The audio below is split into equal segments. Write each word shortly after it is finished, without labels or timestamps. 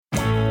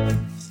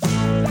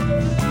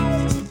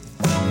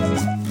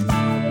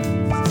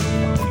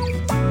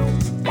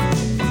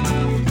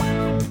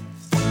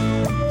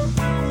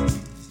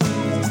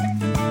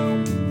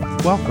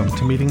Welcome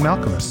to Meeting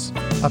Malcolmus,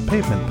 a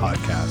pavement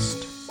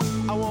podcast.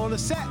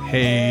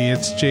 Hey,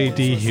 it's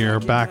JD here,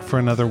 back for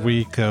another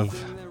week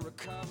of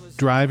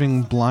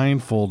driving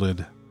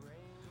blindfolded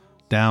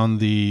down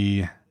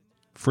the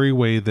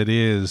freeway that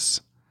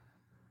is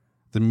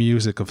the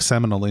music of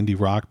seminal indie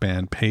rock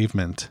band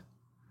Pavement,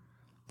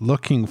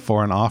 looking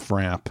for an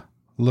off-ramp,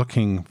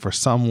 looking for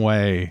some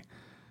way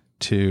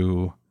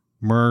to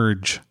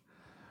merge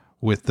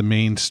with the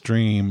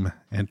mainstream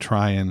and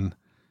try and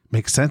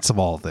make sense of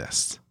all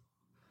this.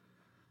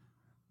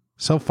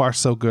 So far,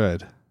 so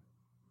good.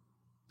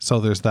 So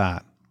there's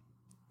that.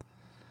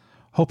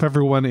 Hope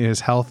everyone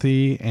is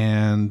healthy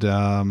and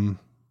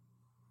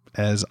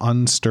as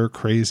unstir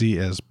crazy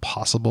as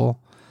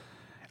possible.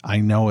 I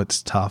know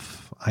it's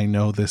tough. I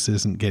know this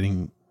isn't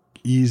getting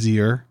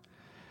easier.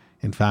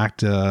 In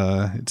fact,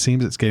 it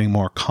seems it's getting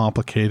more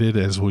complicated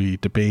as we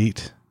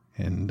debate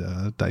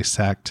and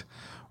dissect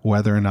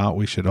whether or not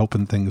we should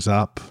open things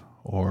up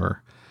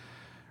or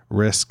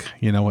risk,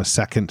 a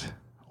second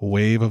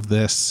wave of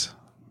this.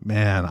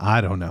 Man,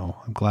 I don't know.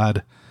 I'm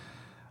glad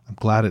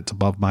it's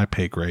above my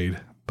pay grade,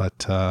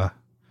 but I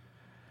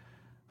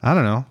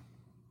don't know.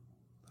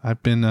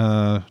 I've been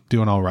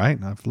doing all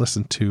right. I've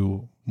listened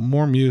to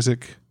more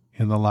music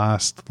in the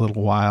last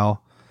little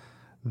while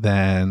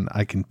than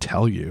I can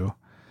tell you.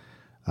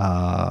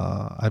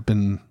 I've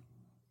been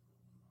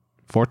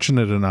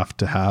fortunate enough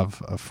to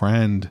have a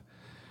friend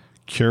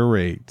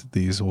curate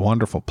these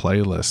wonderful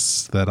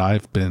playlists that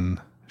I've been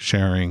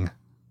sharing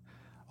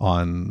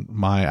on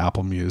my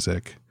Apple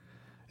Music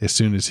as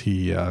soon as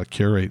he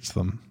curates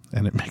them,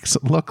 and it makes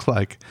it look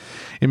like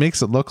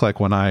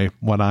when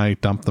I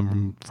dump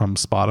them from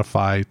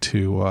Spotify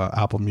to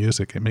Apple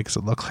Music, it makes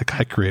it look like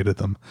I created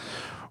them,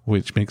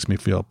 which makes me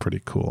feel pretty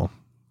cool.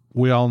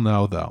 We all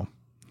know though,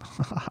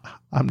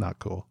 I'm not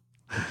cool,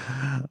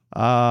 and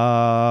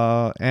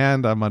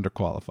I'm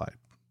underqualified.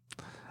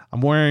 I'm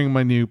wearing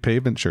my new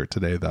Pavement shirt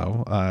today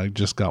though. I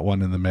just got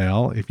one in the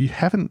mail. If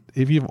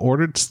you've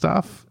ordered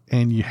stuff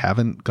and you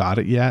haven't got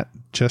it yet,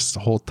 just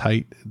hold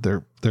tight.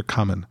 They're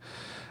coming.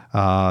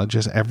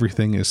 Just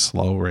everything is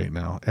slow right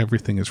now.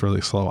 Everything is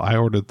really slow. I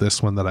ordered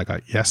this one that I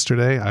got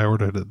yesterday. I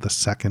ordered it the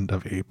 2nd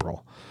of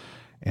April,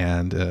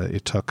 and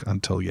it took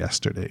until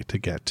yesterday to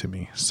get to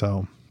me.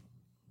 So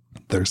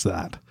there's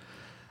that.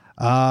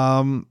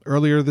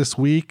 Earlier this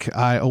week,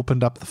 I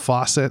opened up the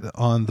faucet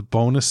on the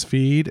bonus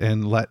feed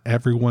and let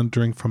everyone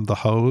drink from the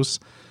hose.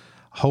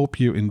 Hope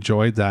you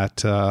enjoyed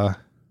that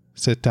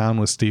sit down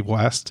with Steve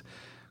West.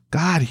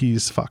 God,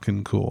 he's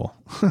fucking cool.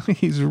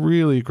 He's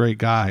really a great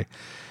guy.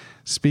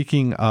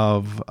 Speaking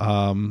of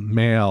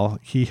mail,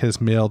 he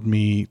has mailed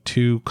me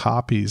 2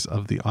 copies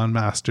of the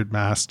Unmastered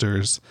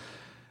Masters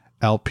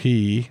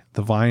LP,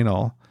 the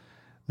vinyl,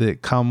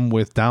 that come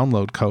with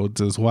download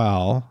codes as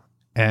well.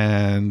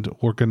 And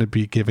we're going to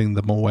be giving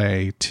them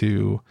away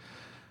to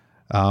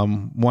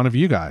one of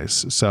you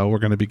guys. So we're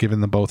going to be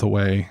giving them both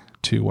away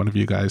to one of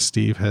you guys.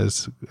 Steve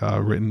has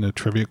written a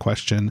trivia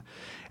question,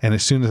 and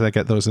as soon as I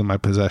get those in my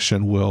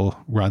possession, we'll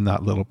run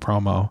that little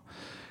promo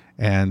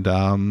and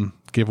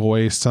give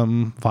away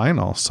some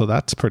vinyl. So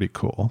that's pretty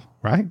cool,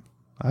 right?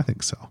 I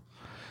think so.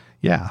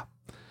 Yeah.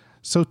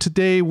 So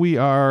today we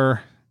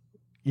are,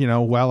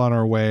 well on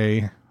our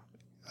way.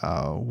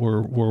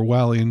 We're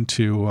well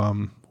into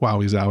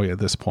Wowie Zowie at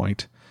this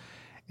point,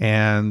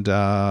 and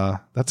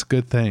that's a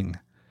good thing.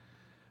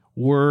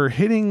 We're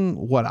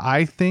hitting what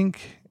I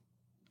think,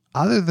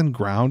 other than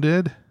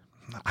Grounded,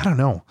 I don't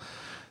know.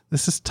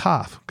 This is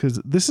tough because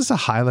this is a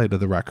highlight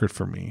of the record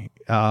for me.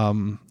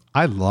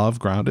 I love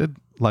Grounded.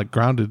 Like,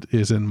 Grounded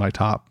is in my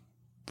top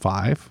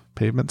 5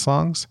 Pavement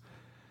songs.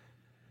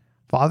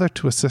 Father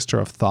to a Sister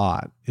of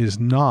Thought is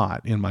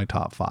not in my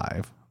top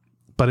 5.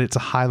 But it's a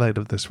highlight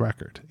of this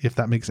record, if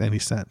that makes any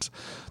sense.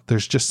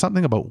 There's just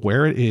something about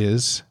where it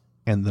is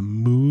and the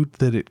mood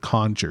that it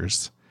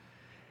conjures.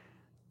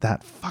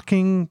 That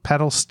fucking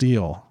pedal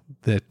steel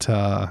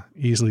that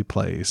Easily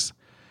plays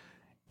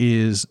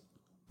is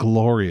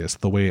glorious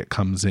the way it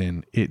comes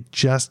in. It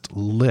just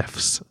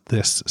lifts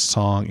this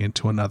song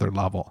into another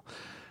level.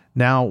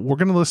 Now, we're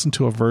going to listen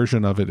to a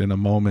version of it in a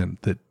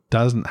moment that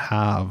doesn't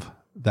have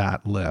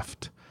that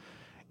lift.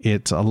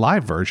 It's a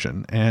live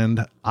version,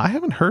 and I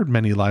haven't heard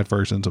many live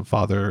versions of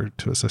Father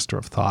to a Sister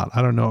of Thought.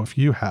 I don't know if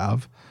you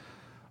have,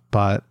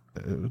 but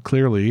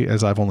clearly,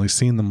 as I've only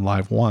seen them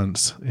live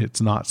once,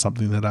 it's not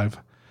something that I've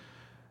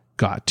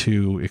got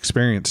to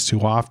experience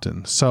too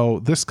often. So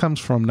this comes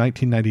from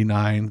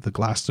 1999, the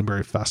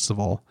Glastonbury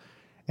Festival,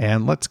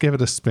 and let's give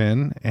it a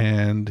spin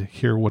and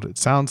hear what it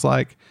sounds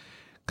like.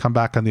 Come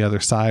back on the other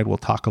side. We'll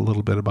talk a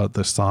little bit about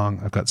this song.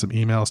 I've got some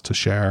emails to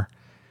share,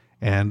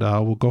 and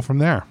we'll go from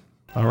there.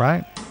 All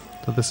right.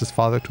 So this is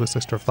Father to a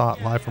Sister of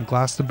Thought, live from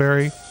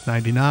Glastonbury,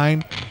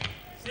 99,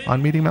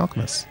 on Meeting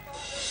Malcolmus,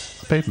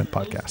 a Pavement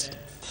podcast.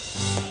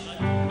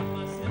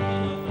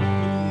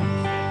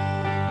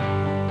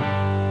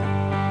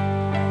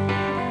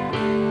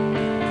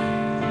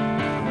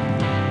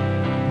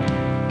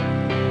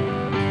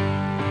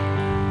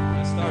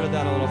 I started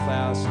that a little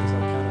fast because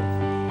I'm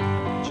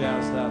kind of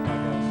jazzed up, I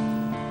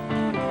guess.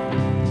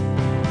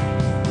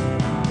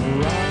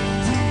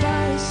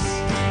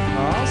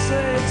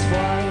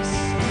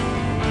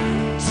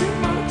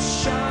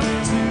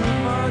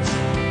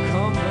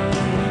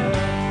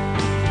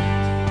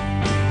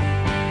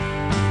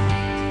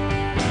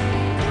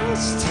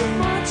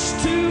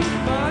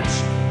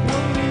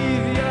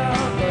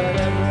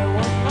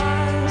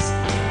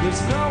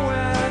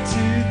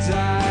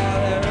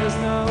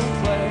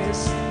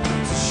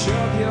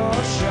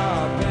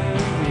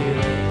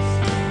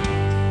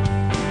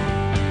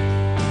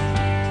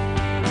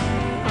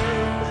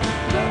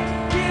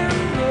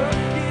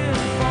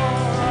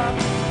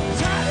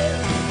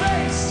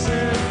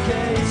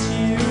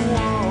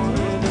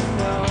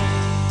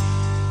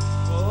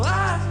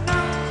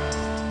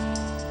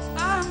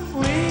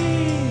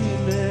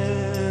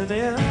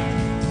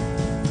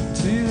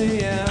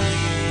 the end.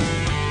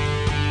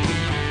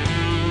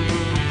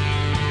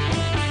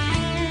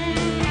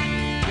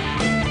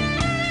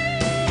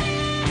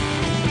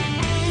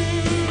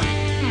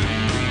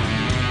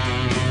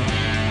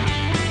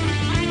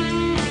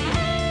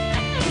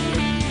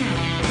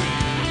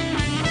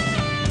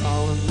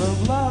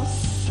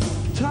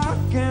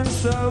 Talking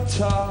so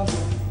tough.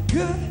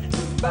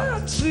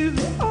 Goodbye to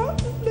the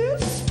only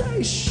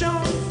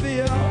station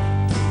field.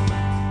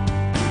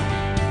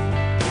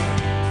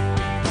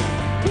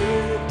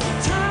 Good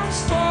times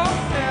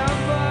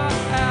forever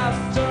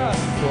after.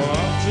 Well,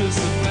 I'm just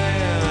a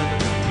man.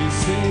 You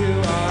see who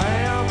I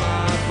am. I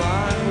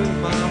bind with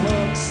my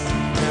hooks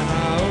and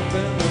I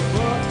open the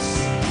books.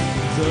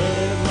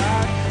 Dirty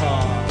like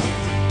cards.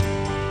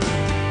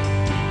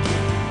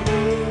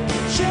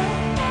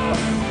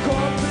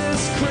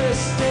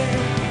 Christy,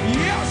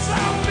 yes, I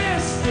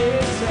missed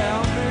it.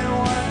 Tell me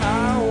what I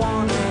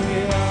wanna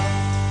hear.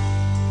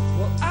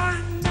 Well, I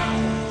know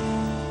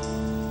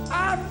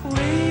I'm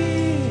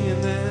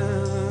leaning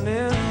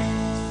in.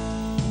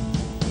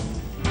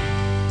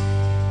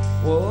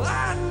 Well, I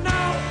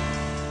know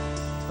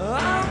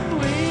I'm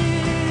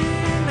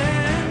leaning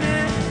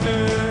in to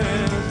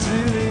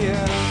the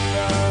end.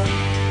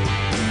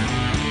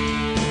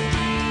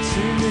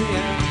 To the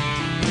end.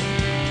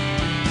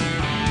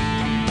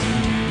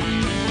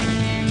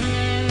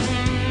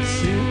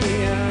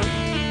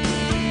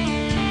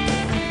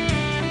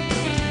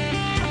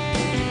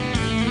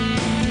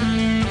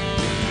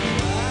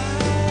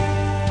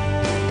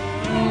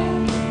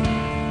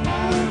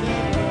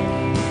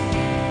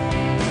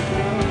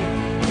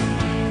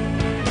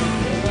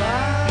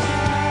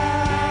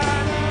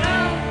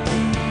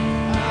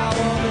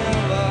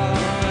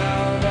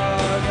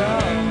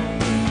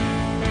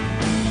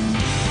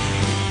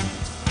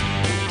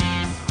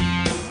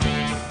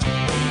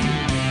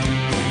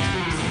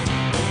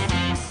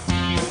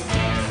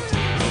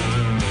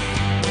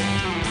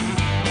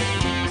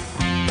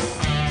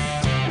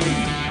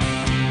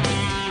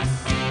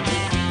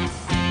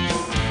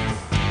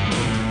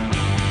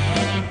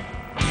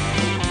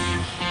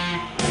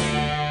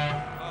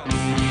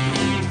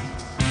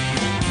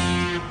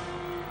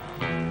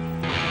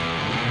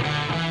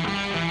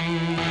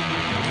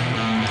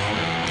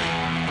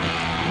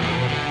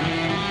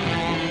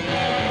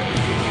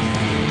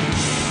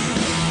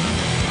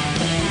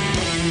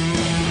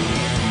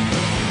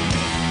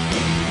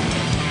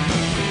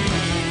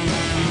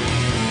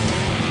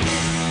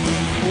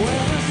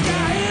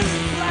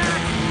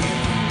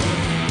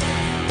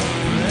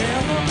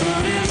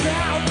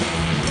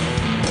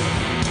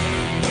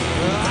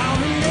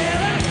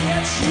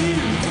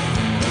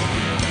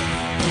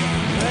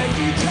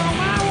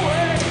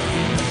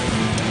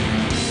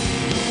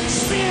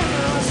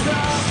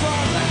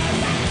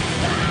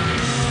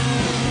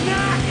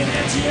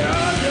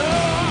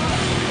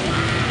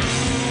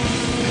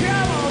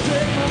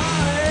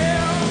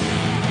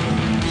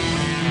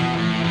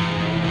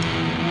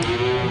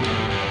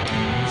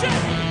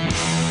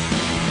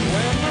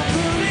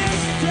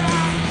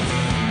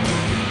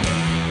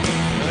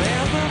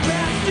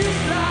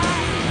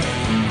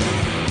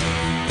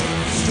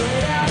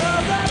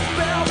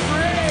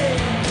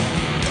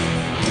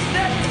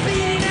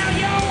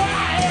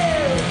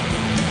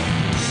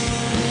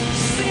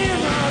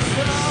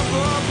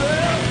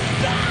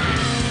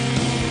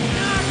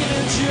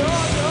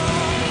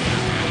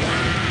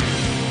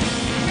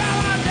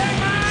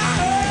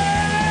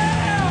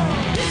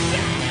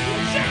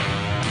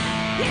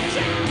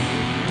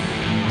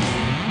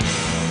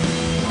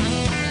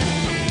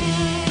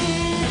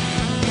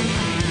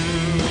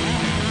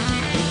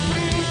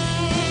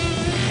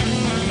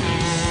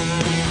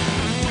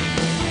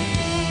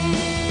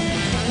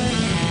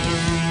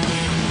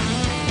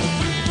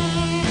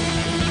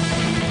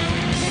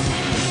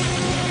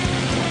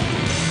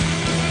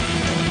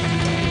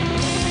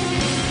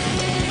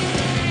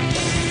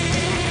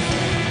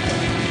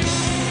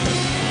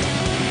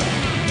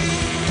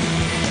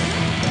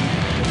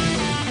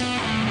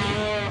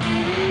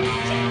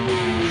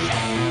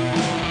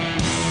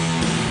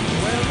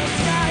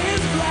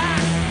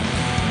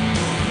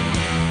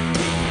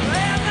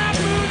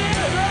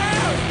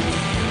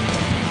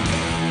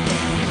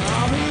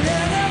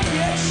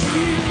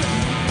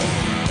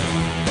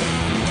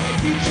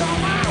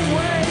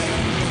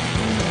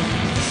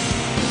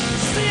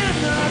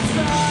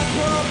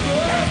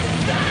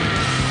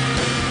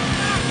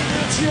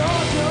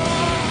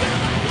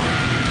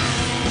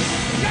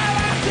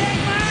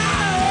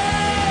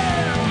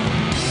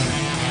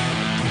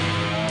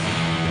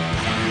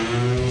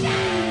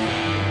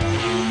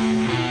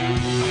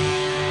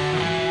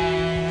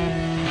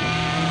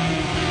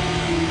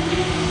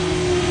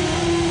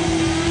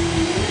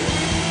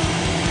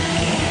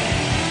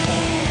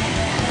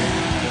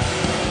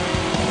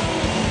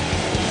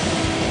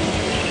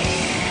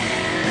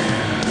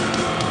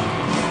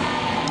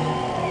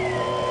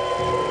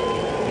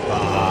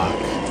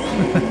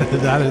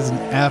 That is an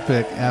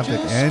epic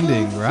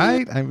ending,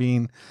 right? I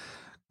mean,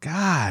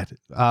 God,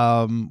 we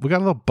got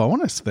a little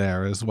bonus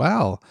there as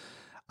well.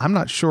 I'm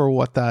not sure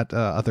what that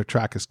other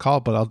track is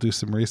called, but I'll do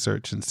some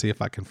research and see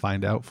if I can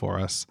find out for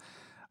us.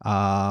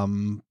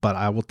 But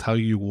I will tell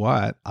you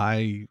what,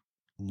 I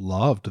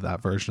loved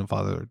that version of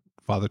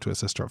Father to a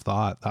Sister of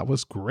Thought. That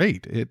was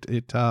great.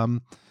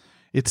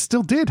 It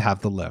still did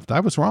have the lift. I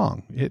was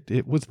wrong.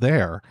 It was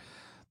there.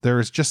 There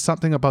is just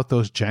something about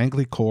those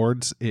jangly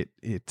chords.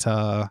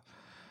 I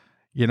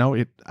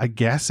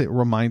guess it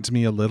reminds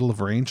me a little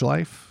of Range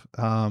Life.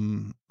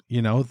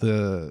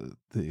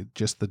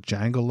 Just the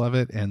jangle of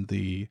it and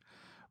the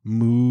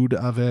mood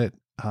of it.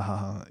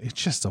 It's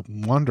just a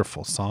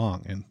wonderful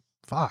song, and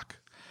fuck.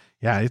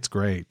 Yeah, it's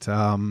great.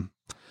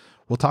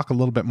 We'll talk a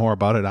little bit more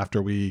about it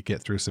after we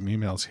get through some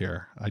emails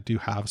here. I do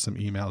have some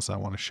emails I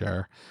want to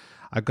share.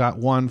 I've got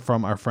one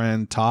from our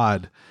friend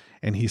Todd,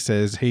 and he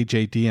says, "Hey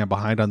JD, I'm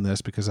behind on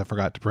this because I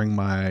forgot to bring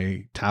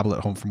my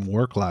tablet home from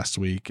work last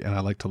week, and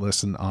I like to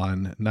listen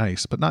on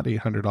nice, but not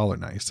 $800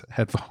 nice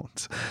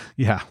headphones."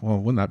 Yeah, well,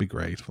 wouldn't that be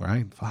great,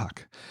 right?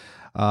 Fuck.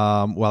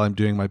 While I'm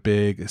doing my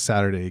big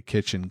Saturday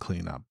kitchen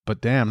cleanup. But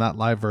damn, that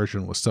live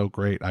version was so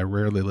great. I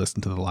rarely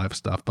listen to the live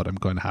stuff, but I'm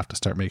going to have to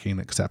start making an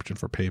exception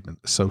for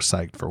Pavement. So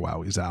psyched for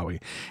Wowie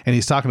Zowie. And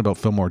he's talking about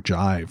Fillmore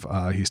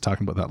Jive. He's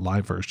talking about that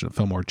live version of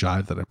Fillmore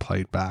Jive that I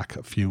played back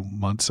a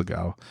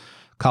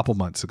couple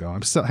months ago.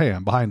 I'm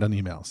behind on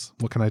emails.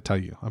 What can I tell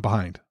you? I'm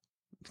behind.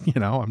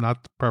 I'm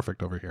not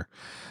perfect over here.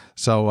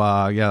 So,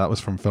 that was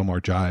from Fillmore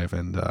Jive,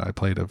 and I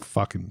played a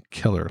fucking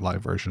killer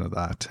live version of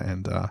that.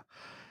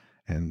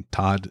 And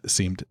Todd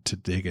seemed to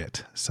dig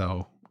it.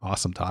 So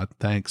awesome, Todd.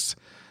 Thanks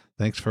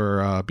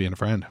for being a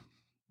friend.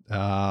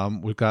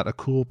 We've got a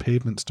cool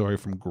Pavement story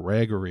from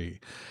Gregory.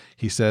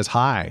 He says,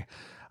 "Hi,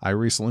 I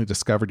recently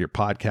discovered your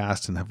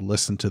podcast and have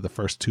listened to the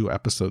first 2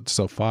 episodes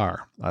so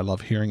far. I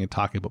love hearing and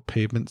talking about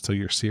Pavement, so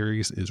your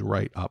series is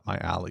right up my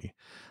alley.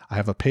 I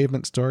have a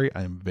Pavement story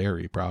I am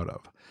very proud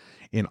of.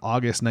 In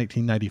August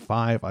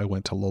 1995, I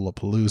went to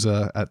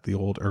Lollapalooza at the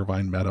old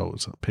Irvine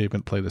Meadows.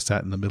 Pavement played a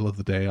set in the middle of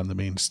the day on the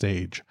main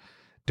stage.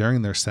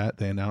 During their set,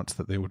 they announced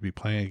that they would be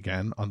playing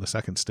again on the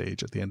second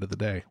stage at the end of the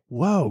day."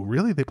 Whoa,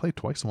 really? They played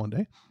twice in one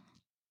day?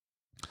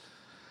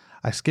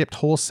 "I skipped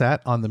whole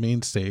set on the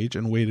main stage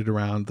and waited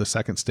around the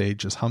second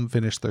stage as Hum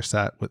finished their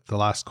set with the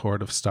last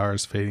chord of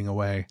Stars fading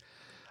away.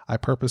 I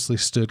purposely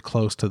stood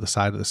close to the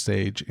side of the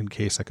stage in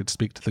case I could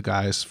speak to the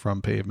guys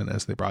from Pavement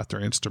as they brought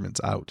their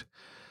instruments out.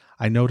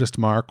 I noticed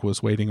Mark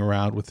was waiting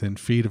around within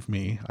feet of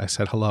me. I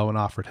said hello and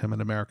offered him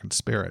an American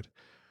Spirit.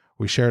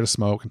 We shared a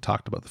smoke and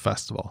talked about the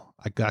festival.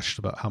 I gushed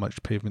about how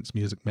much Pavement's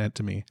music meant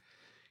to me.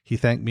 He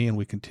thanked me and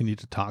we continued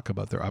to talk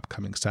about their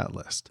upcoming set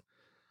list.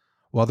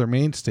 While their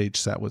main stage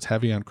set was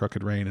heavy on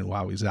Crooked Rain and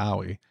Wowie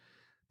Zowie,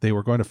 they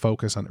were going to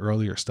focus on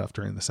earlier stuff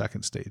during the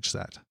second stage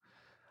set.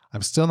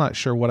 I'm still not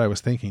sure what I was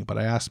thinking, but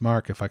I asked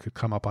Mark if I could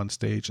come up on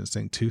stage and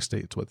sing 2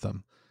 states with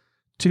them.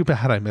 Too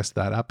bad I missed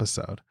that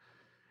episode.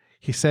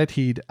 He said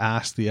he'd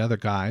ask the other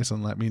guys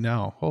and let me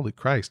know. Holy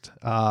Christ.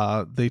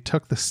 They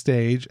took the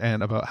stage,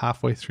 and about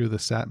halfway through the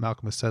set,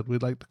 Malcolm said,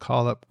 "We'd like to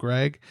call up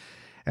Greg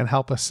and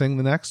help us sing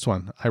the next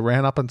one." I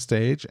ran up on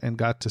stage and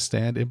got to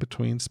stand in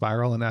between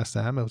Spiral and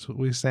SM as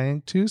we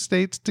sang 2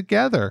 states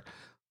together.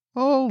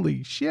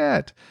 Holy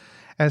shit.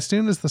 As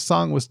soon as the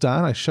song was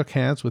done, I shook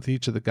hands with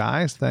each of the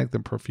guys, thanked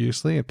them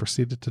profusely, and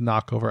proceeded to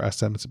knock over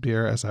SM's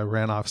beer as I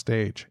ran off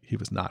stage. He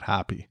was not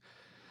happy.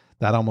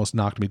 That almost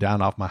knocked me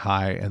down off my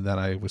high, and then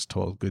I was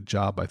told good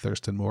job by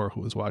Thurston Moore,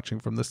 who was watching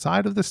from the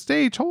side of the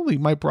stage. Holy,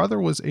 my brother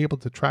was able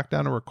to track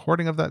down a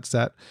recording of that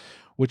set,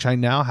 which I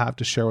now have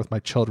to share with my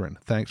children.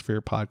 Thanks for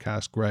your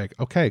podcast, Greg.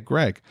 Okay,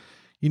 Greg,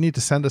 you need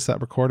to send us that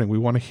recording. We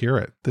want to hear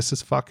it. This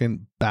is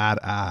fucking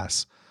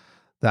badass.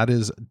 That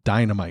is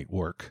dynamite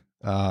work.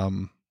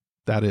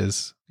 That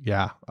is,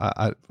 yeah,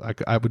 I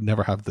would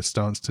never have the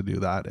stones to do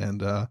that.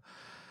 And,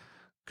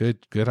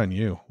 Good on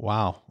you.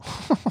 Wow.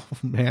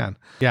 Man.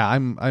 Yeah,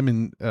 I'm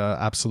in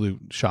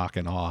absolute shock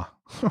and awe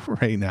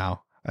right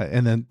now.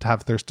 And then to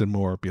have Thurston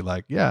Moore be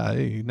like, "Yeah,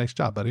 hey, nice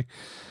job, buddy."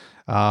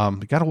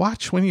 You got to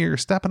watch when you're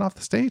stepping off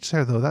the stage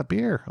there, though. That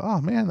beer. Oh,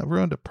 man, that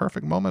ruined a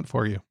perfect moment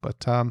for you.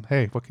 But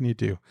hey, what can you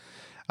do?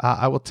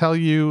 I will tell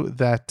you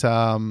that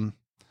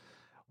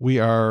we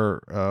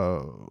are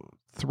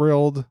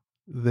thrilled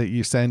that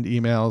you send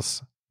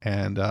emails.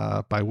 And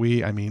by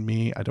we, I mean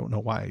me. I don't know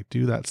why I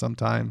do that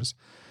sometimes.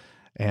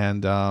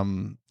 And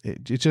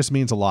it just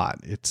means a lot.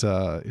 It's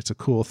a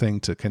cool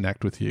thing to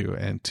connect with you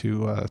and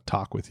to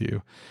talk with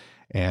you,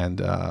 and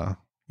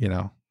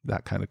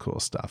that kind of cool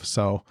stuff.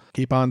 So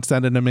keep on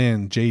sending them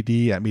in.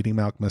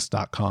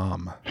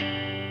 JD@meetingmalcolmus.com.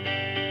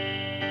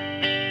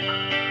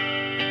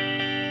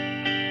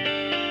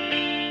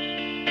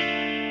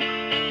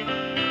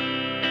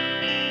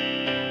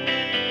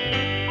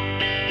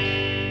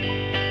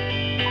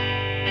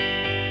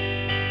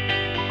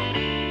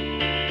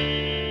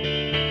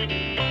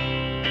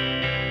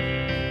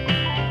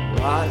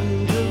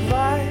 Rotten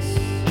device,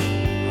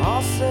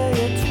 I'll say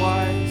it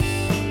twice.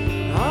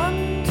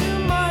 I'm too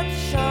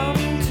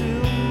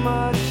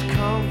much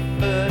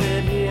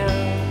comforted here.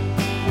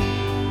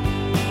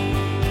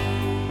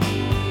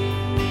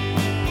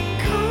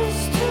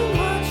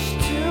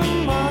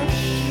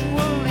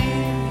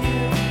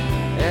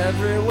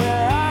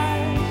 everywhere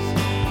eyes,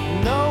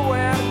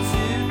 nowhere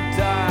to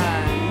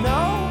die,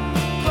 no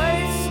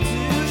place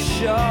to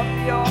sharp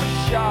your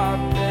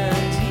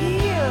sharpened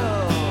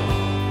heel.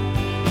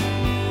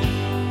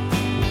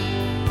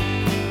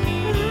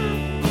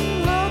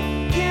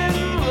 Looking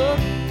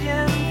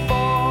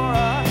for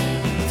a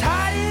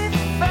tidy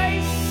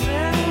face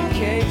in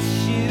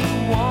case you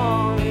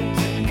wanted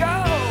to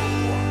go.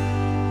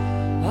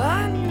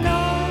 I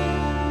know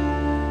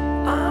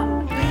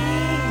I'm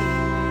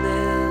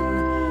leaning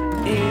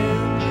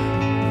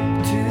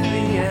in to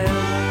the end.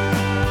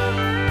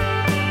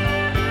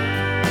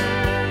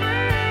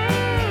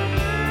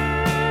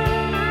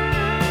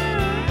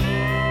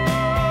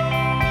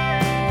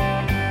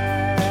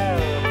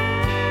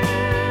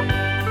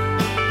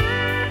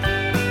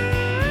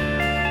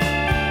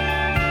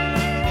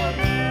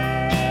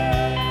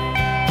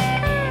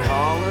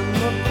 Calling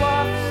the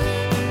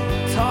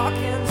bluffs,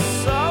 talking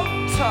so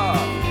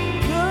tough.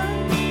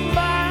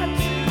 Goodbye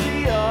to the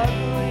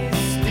ugly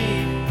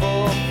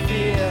steeple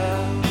fear.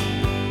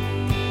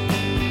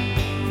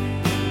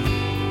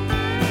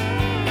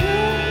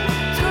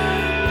 Good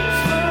times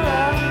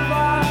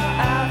forever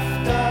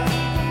after.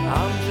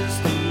 I'm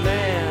just a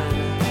man.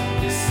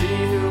 You see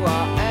who I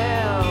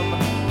am.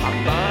 I'm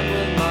fine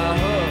with my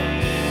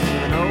hooks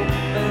and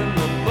open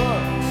the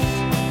books.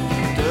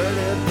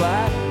 Dirty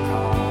black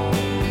cars.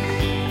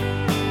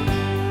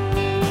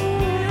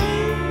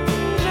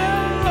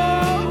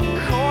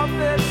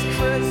 Corpus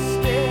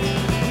Christi,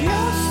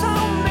 you're so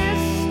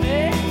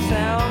mystic.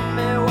 Tell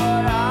me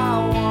what I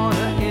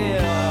wanna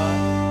hear.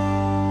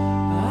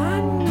 I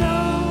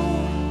know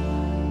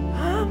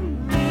I'm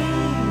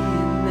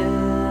leaning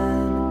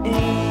in.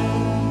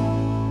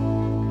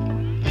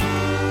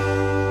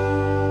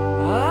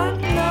 I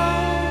know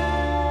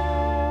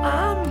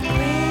I'm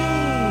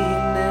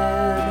leaning in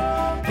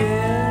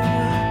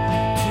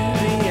to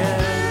the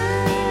end.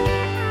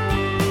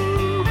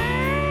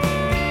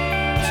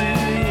 To the end. To the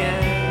end.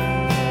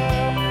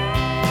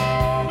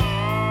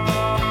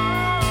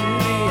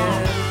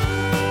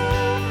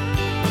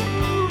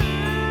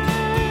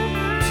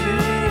 To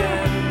the end.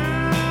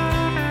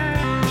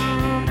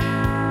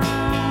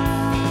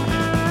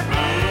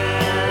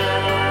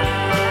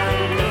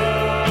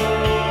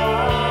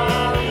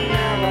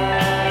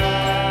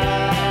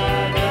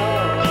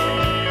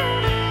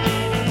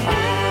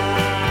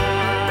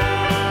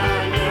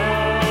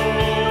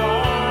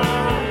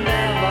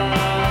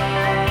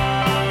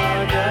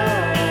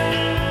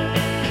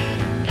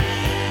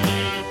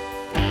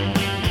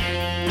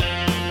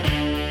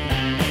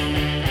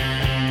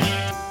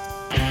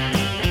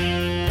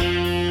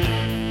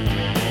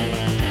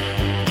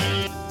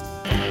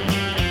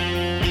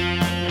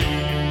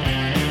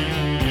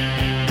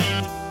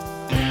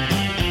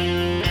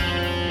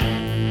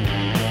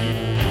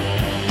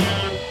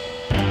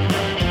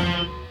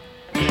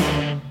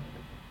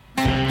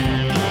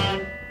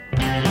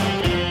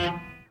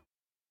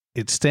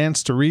 It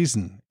stands to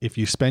reason if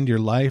you spend your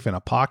life in a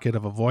pocket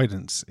of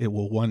avoidance, it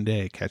will one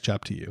day catch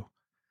up to you.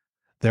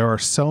 There are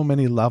so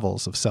many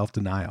levels of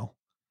self-denial.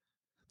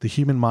 The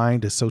human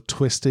mind is so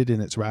twisted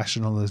in its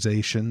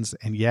rationalizations,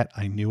 and yet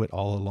I knew it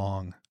all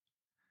along.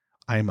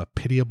 I am a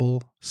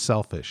pitiable,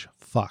 selfish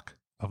fuck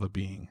of a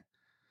being.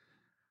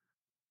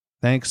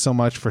 Thanks so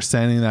much for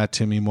sending that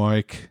to me,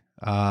 Moik.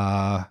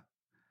 That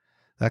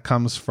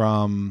comes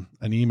from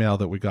an email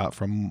that we got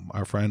from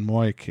our friend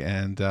Moik,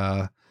 and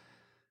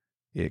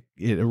it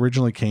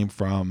originally came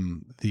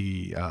from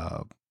the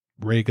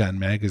Ray Gun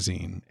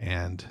magazine,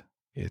 and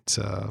it's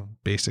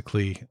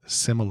basically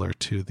similar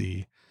to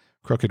the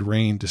Crooked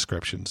Rain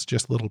descriptions,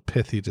 just little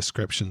pithy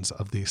descriptions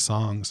of these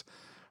songs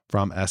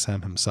from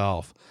SM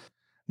himself.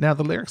 Now,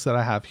 the lyrics that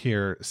I have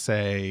here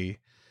say,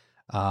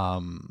 I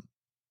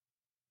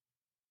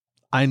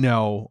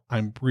know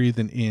I'm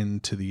breathing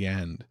into the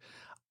end.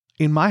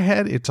 In my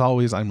head, it's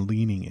always I'm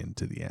leaning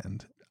into the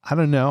end. I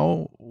don't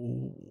know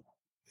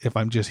if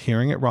I'm just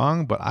hearing it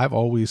wrong, but I've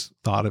always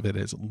thought of it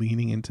as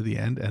leaning into the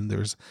end. And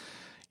there's,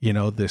 you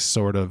know, this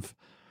sort of,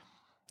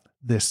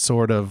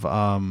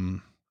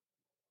 oh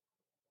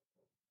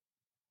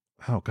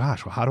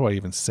gosh, well, how do I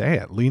even say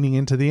it? Leaning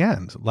into the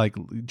end, like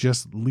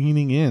just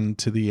leaning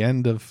into the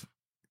end of,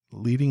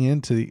 leaning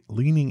into the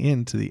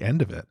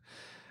end of it.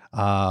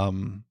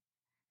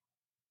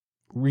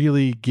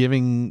 Really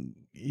giving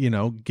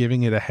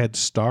it a head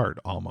start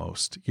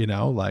almost,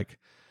 like,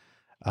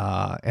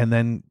 and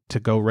then to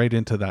go right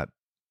into that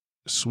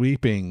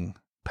sweeping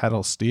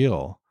pedal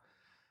steel.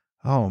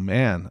 Oh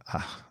man.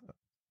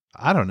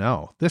 I don't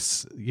know.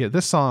 This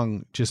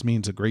song just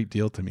means a great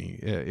deal to me.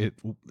 It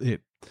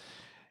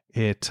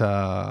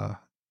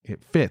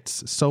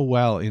fits so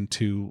well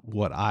into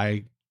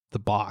the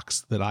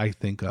box that I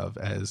think of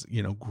as,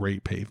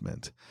 great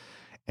Pavement.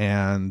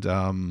 And,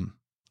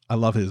 I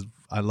love his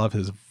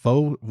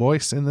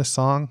voice in this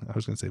song. I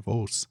was going to say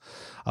voice.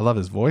 I love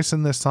his voice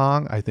in this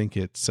song. I think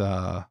it's,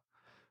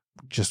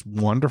 just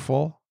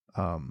wonderful.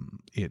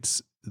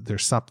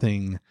 There's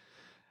something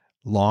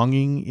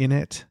longing in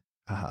it.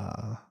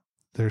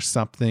 There's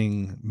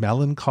something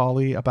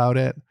melancholy about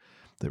it.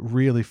 that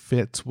really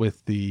fits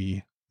with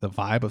the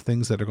vibe of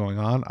things that are going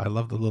on. I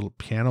love the little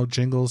piano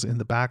jingles in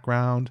the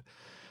background.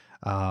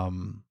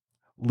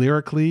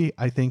 Lyrically,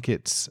 I think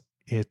it's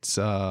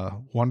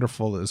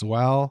wonderful as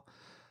well.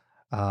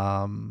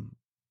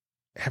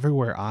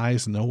 Everywhere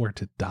eyes, nowhere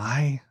to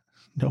die,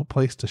 no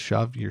place to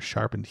shove your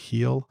sharpened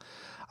heel.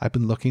 I've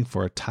been looking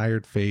for a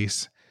tired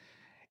face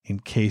in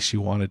case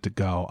you wanted to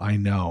go. I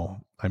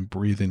know I'm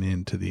breathing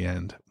into the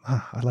end.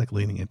 I like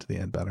leaning into the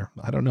end better.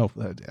 I don't know.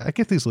 I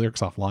get these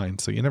lyrics offline,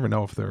 so you never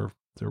know if they're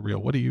real.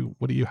 What do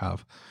you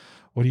have?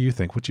 What do you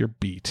think? What's your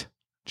beat?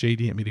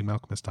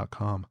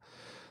 JD@meetingmalcolmist.com.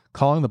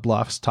 Calling the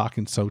bluffs,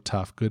 talking so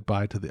tough.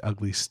 Goodbye to the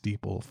ugly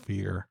steeple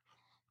fear.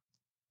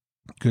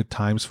 Good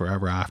times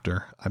forever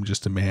after. I'm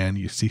just a man.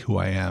 You see who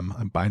I am.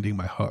 I'm binding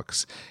my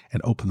hooks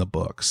and open the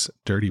books.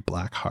 Dirty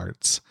black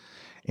hearts.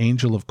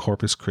 Angel of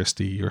Corpus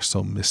Christi, you're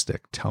so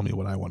mystic. Tell me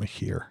what I want to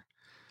hear.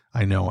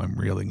 I know I'm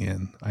reeling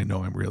in. I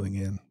know I'm reeling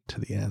in to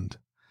the end.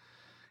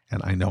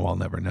 And I know I'll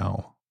never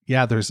know.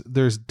 Yeah,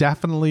 there's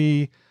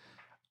definitely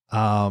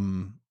there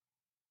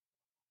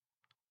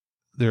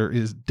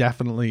is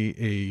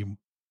definitely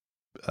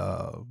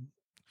a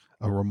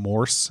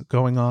remorse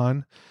going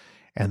on,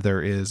 and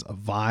there is a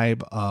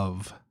vibe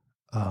of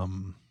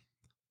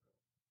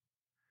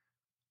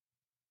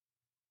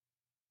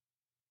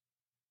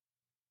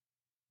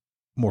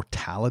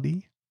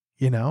mortality,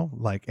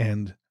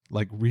 and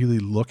really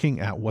looking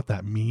at what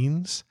that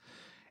means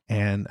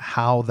and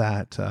how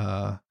that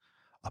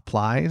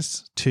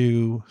applies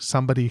to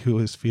somebody who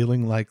is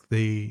feeling like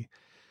they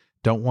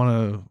don't want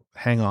to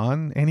hang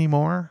on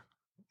anymore.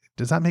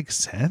 Does that make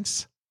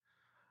sense?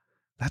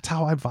 That's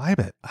how I vibe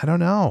it. I don't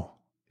know.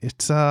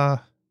 It's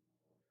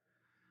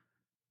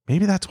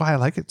maybe that's why I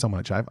like it so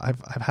much.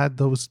 I've had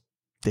those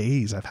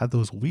days, I've had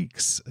those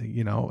weeks,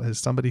 as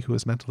somebody who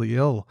is mentally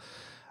ill.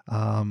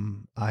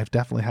 I've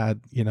definitely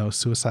had,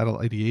 suicidal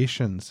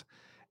ideations,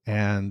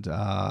 and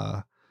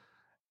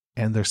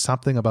there's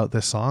something about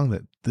this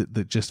song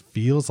that just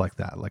feels like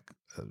that, like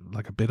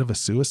a bit of a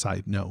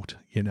suicide note,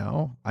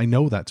 I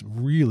know that's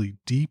really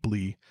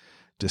deeply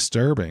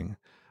disturbing,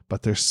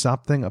 but there's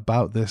something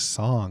about this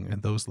song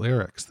and those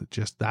lyrics that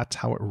that's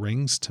how it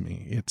rings to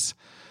me. It's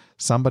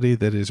somebody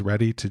that is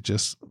ready to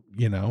just,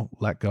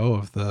 let go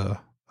of the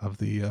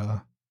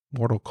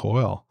mortal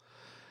coil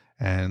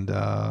and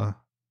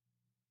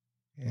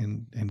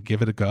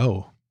give it a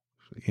go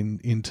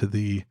into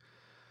the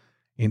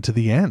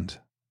end,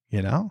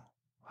 I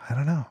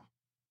don't know.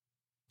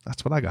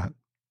 That's what I got.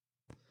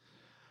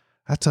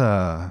 That's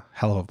a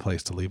hell of a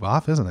place to leave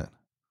off, isn't it?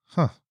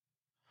 Huh.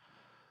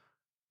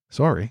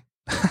 Sorry.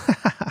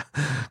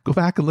 Go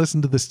back and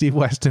listen to the Steve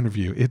West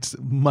interview. It's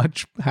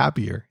much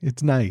happier.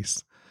 It's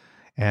nice.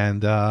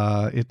 And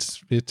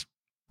it's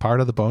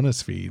part of the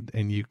bonus feed,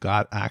 and you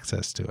got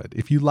access to it.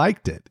 If you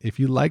liked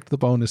the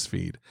bonus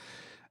feed,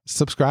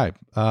 subscribe.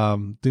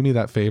 Do me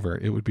that favor.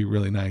 It would be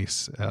really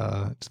nice.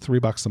 It's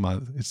 $3 a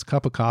month. It's a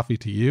cup of coffee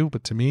to you,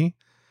 but to me,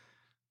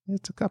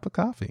 it's a cup of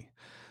coffee.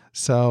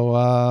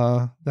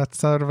 So that's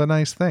sort of a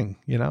nice thing.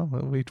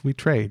 We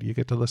trade. You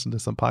get to listen to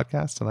some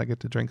podcasts, and I get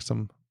to drink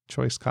some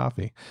choice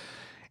coffee.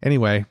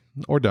 Anyway,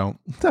 or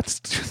don't. That's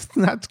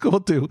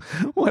cool too.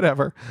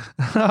 Whatever.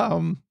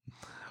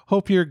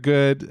 Hope you're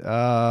good.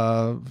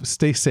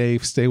 Stay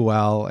safe, stay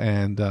well,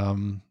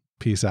 and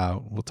peace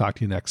out. We'll talk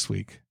to you next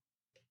week.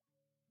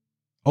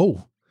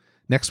 Oh,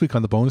 next week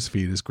on the bonus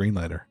feed is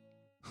Greenlighter.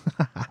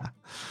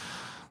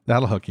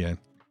 That'll hook you in.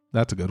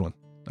 That's a good one.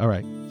 All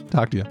right.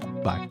 Talk to you.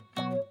 Bye.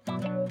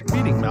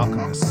 Meeting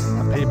Malcolmus,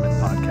 a pavement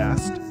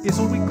podcast, is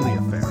a weekly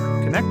affair.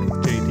 Connect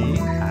with JD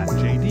at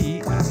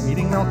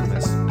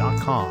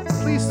jd@meetingmalcolmus.com.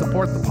 Please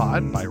support the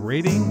pod by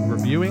rating,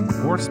 reviewing,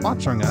 or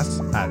sponsoring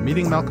us at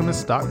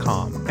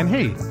meetingmalcolmus.com. And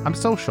hey, I'm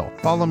social.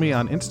 Follow me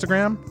on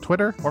Instagram,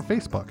 Twitter, or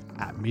Facebook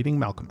at Meeting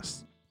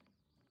Malcolmus.